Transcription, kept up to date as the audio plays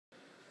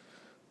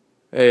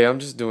Hey, I'm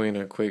just doing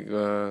a quick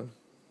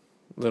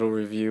little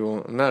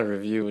review, not a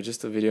review, but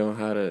just a video on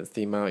how to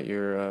theme out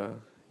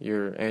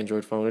your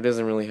Android phone. It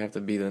doesn't really have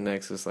to be the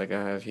Nexus like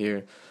I have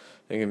here.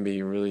 It can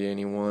be really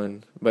any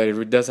one, but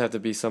it does have to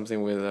be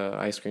something with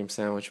ice cream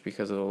sandwich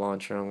because of the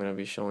launcher I'm going to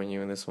be showing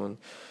you in this one.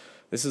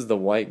 This is the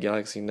white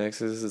Galaxy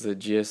Nexus. This is a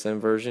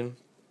GSM version.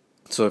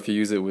 So if you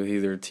use it with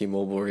either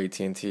T-Mobile or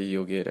AT&T,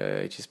 you'll get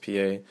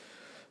HSPA.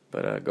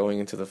 But going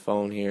into the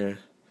phone here,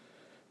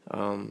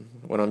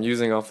 what I'm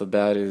using off the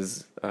bat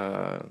is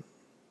oh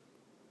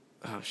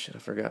shit, I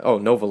forgot. Oh,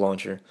 Nova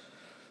Launcher.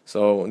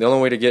 So the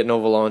only way to get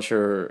Nova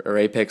Launcher or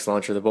Apex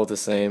Launcher, they're both the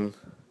same,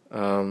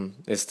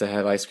 is to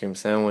have ice cream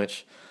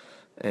sandwich.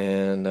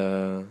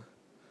 And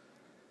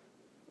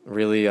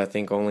really, I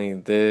think only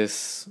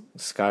this,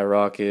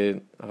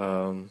 Skyrocket,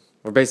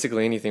 or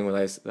basically anything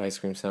with ice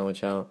cream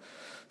sandwich out.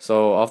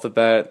 So off the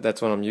bat,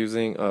 that's what I'm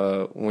using.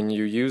 When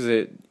you use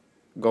it,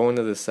 go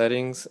into the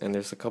settings, and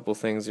there's a couple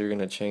things you're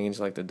gonna change,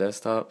 like the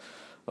desktop.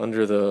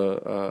 Under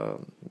the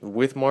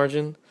width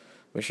margin,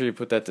 make sure you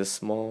put that to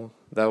small.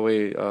 That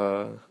way,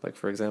 like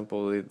for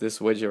example, this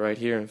widget right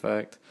here, in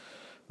fact,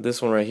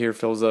 this one right here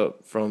fills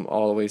up from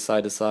all the way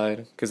side to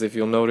side. Because if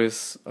you'll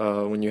notice,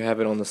 when you have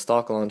it on the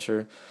stock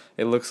launcher,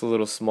 it looks a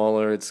little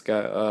smaller. It's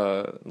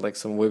got like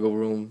some wiggle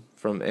room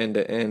from end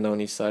to end on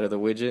each side of the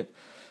widget.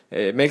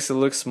 It makes it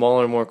look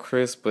smaller and more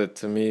crisp, but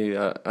to me,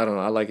 I don't know,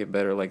 I like it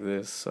better like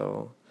this.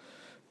 So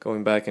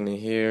going back into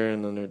here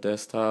and under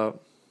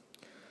desktop,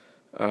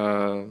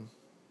 uh,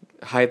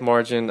 height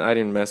margin, I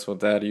didn't mess with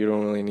that. You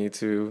don't really need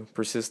to.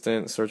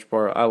 Persistent search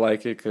bar, I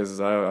like it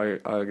because I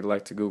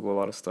like to Google a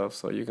lot of stuff,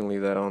 so you can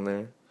leave that on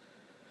there.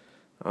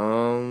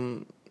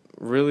 Um,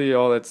 Really,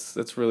 all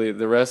that's really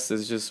the rest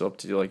is just up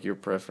to like your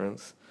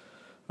preference.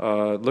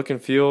 Look and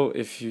feel.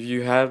 If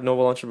you have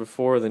Nova Launcher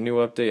before, the new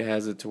update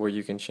has it to where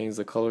you can change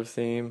the color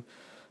theme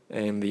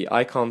and the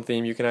icon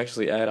theme. You can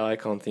actually add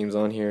icon themes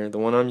on here. The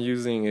one I'm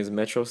using is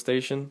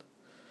MetroStation.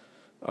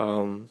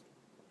 Um,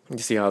 you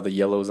see how the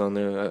yellow's on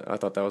there? I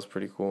thought that was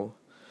pretty cool.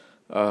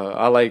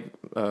 I like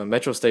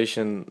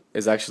MetroStation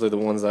is actually the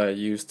ones I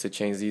use to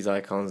change these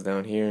icons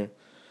down here.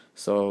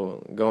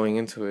 So going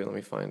into it, let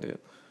me find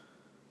it.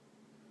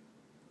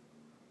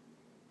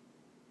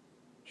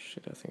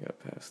 Shit, I think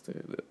I passed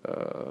it.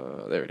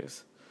 There it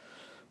is.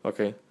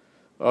 Okay.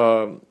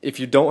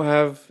 If you don't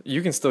have,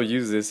 you can still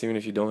use this even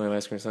if you don't have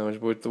ice cream sandwich.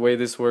 But the way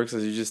this works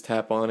is you just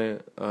tap on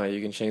it. You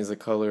can change the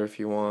color if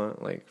you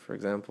want, like for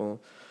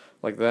example,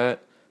 like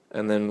that.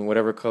 And then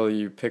whatever color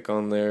you pick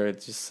on there,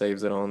 it just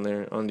saves it on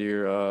there under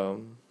your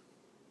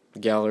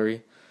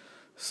gallery.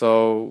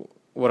 So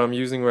what I'm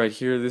using right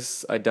here,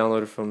 this I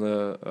downloaded from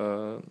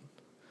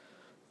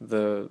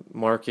the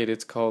market.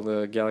 It's called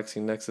the Galaxy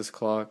Nexus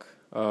clock.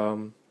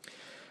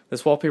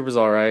 This wallpaper's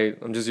alright.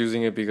 I'm just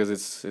using it because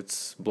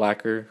it's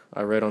blacker.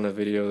 I read on a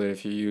video that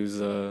if you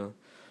use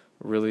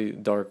really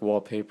dark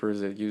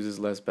wallpapers, it uses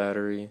less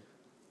battery.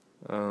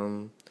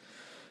 Um,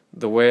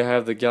 the way I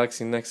have the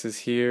Galaxy Nexus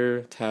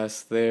here,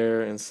 tasks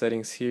there, and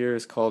settings here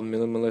is called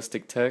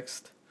Minimalistic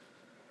Text.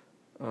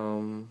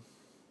 Um,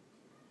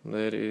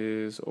 that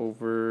is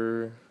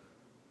over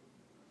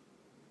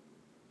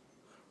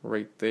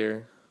right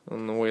there.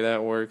 And the way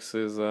that works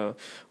is, well,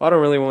 I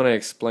don't really want to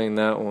explain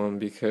that one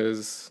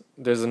because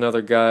there's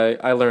another guy.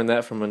 I learned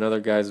that from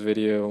another guy's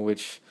video,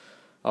 which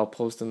I'll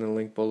post in the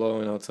link below,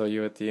 and I'll tell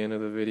you at the end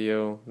of the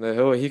video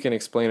that he can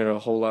explain it a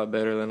whole lot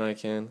better than I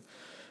can.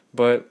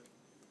 But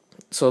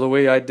so the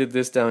way I did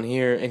this down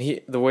here,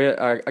 and the way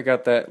I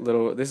got that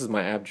little, this is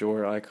my app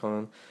drawer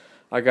icon.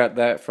 I got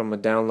that from a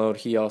download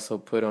he also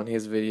put on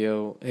his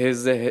video. I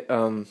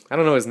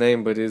don't know his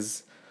name, but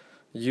his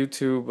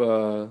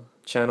YouTube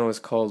channel is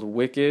called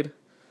Wicked,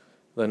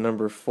 the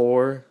number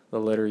 4, the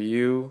letter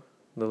U,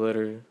 the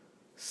letter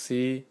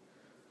C.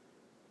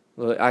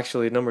 Well,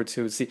 actually, number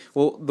 2, C.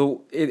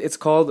 Well, it's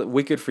called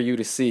Wicked for you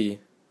to see,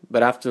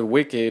 but after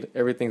Wicked,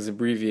 everything's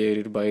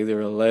abbreviated by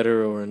either a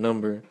letter or a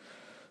number.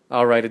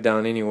 I'll write it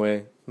down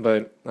anyway,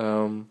 but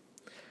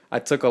I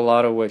took a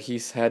lot of what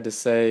he's had to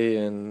say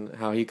and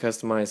how he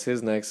customized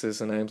his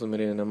Nexus and I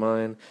implemented it into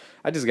mine.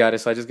 I just got it,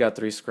 so I just got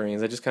 3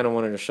 screens. I just kind of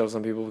wanted to show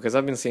some people because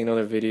I've been seeing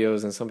other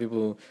videos and some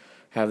people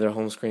have their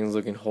home screens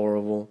looking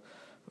horrible.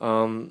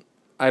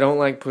 I don't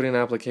like putting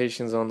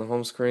applications on the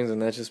home screens,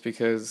 and that's just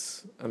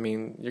because, I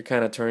mean, you're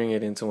kind of turning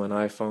it into an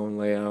iPhone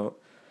layout.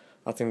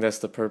 I think that's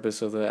the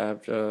purpose of the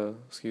app, of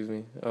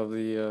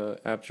the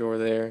app drawer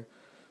there.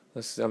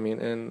 I mean,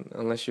 and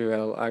unless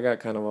I got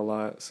kind of a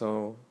lot,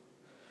 so.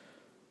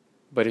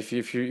 But if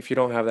you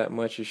don't have that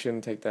much, you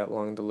shouldn't take that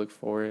long to look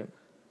for it.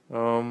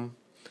 Um,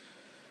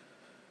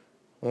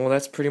 well,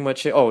 that's pretty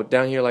much it. Oh,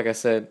 down here, like I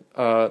said,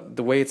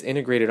 the way it's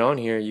integrated on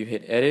here, you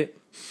hit edit,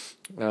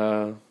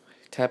 uh,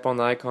 tap on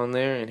the icon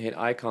there, and hit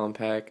icon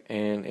pack,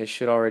 and it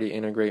should already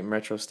integrate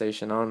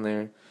MetroStation on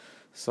there.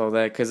 So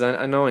that, because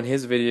I know in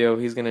his video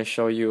he's gonna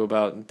show you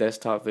about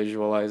desktop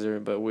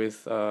visualizer, but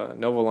with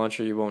Nova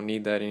Launcher you won't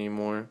need that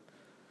anymore.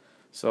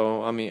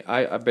 So, I mean,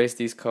 I base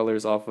these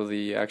colors off of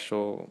the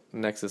actual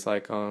Nexus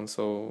icon.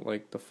 So,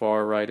 like the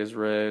far right is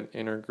red,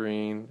 inner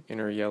green,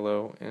 inner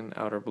yellow, and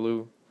outer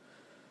blue.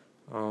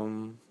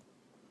 Um,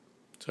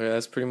 so yeah,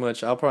 that's pretty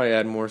much. I'll probably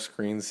add more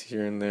screens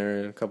here and there,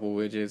 and a couple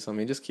widgets. I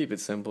mean, just keep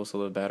it simple so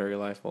the battery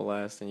life will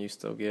last and you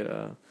still get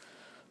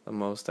the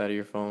most out of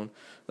your phone.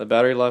 The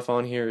battery life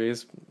on here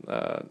is,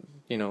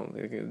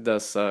 it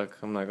does suck.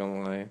 I'm not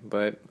gonna lie,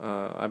 but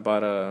I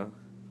bought a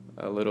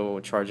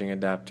little charging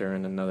adapter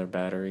and another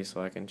battery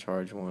so I can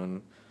charge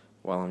one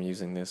while I'm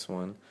using this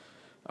one.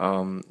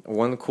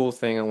 One cool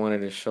thing I wanted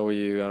to show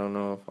you, I don't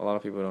know if a lot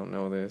of people don't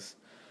know this.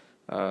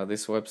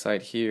 This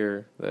website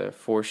here, the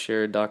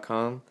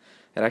forshare.com,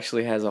 it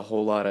actually has a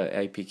whole lot of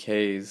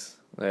APKs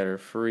that are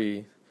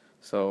free.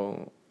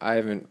 So I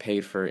haven't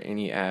paid for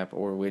any app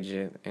or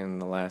widget in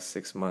the last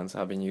 6 months.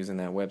 I've been using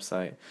that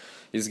website.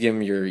 You just give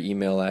them your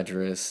email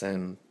address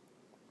and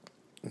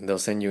they'll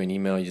send you an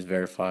email. You just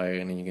verify it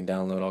and then you can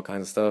download all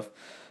kinds of stuff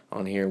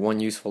on here. One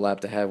useful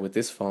app to have with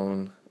this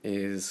phone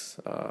is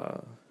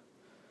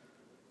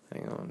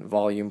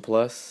Volume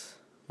Plus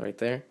right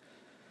there.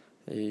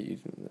 You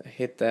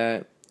hit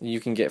that. You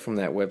can get from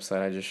that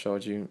website I just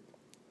showed you.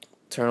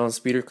 Turn on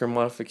speaker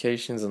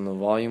modifications and the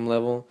volume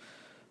level.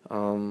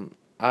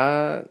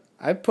 I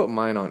put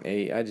mine on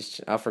 8.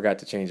 I forgot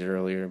to change it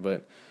earlier,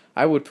 but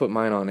I would put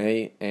mine on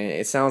 8, and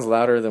it sounds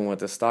louder than what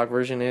the stock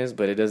version is,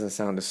 but it doesn't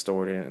sound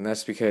distorted, and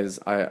that's because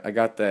I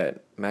got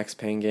that Max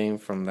Payne game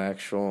from that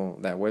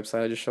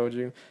website I just showed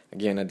you.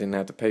 Again, I didn't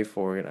have to pay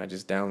for it. I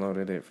just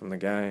downloaded it from the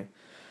guy.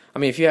 I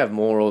mean, if you have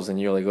morals and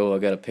you're like, oh, I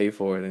gotta pay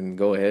for it, then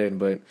go ahead.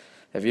 But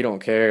if you don't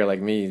care,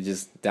 like me,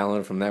 just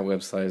download it from that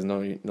website.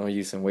 There's no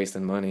use in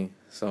wasting money.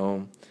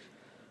 So,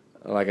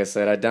 like I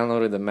said, I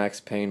downloaded the Max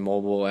Payne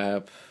mobile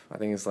app. I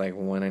think it's like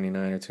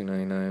 $1.99 or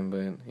 $2.99.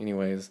 But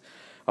anyways,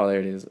 oh, there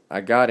it is.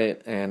 I got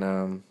it, and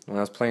when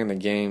I was playing the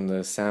game,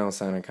 the sound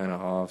sounded kind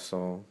of off.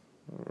 So,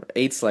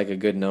 8's like a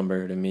good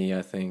number to me,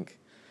 I think.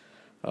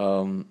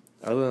 Other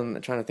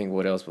than trying to think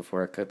what else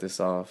before I cut this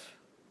off.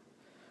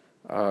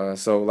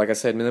 So like I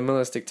said,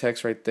 minimalistic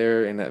text right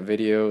there in that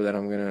video that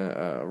I'm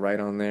gonna write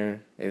on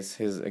there is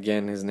his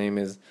name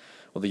is,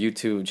 well, the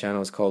YouTube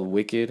channel is called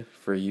Wicked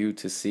for you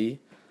to see,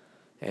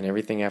 and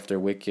everything after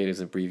Wicked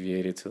is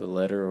abbreviated to the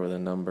letter or the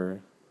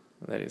number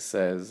that it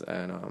says,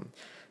 and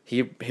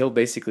he'll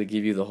basically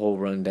give you the whole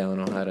rundown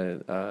on how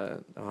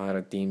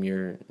to theme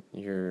your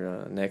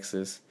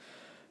Nexus,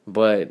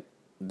 but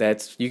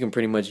you can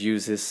pretty much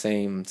use his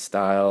same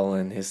style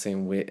and his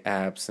same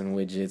apps and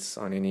widgets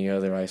on any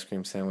other ice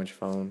cream sandwich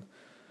phone.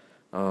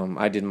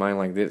 I did mine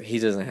like this. He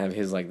doesn't have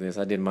his like this.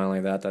 I did mine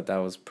like that. I thought that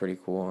was pretty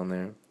cool on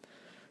there.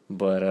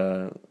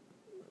 But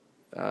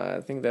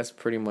I think that's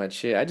pretty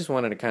much it. I just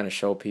wanted to kind of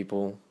show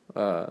people,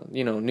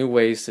 new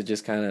ways to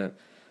just kind of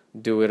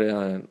do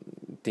it,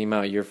 theme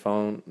out your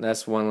phone.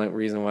 That's one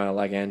reason why I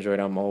like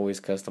Android. I'm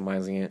always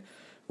customizing it.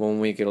 One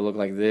week it'll look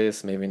like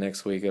this, maybe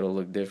next week it'll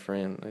look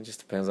different. It just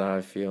depends on how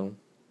I feel.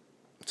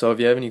 So if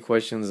you have any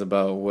questions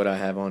about what I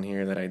have on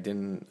here that I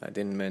didn't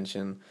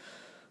mention,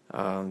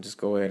 just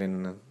go ahead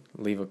and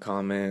leave a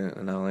comment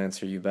and I'll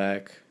answer you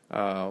back.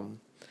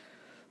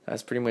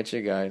 That's pretty much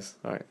it, guys.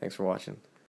 All right, thanks for watching.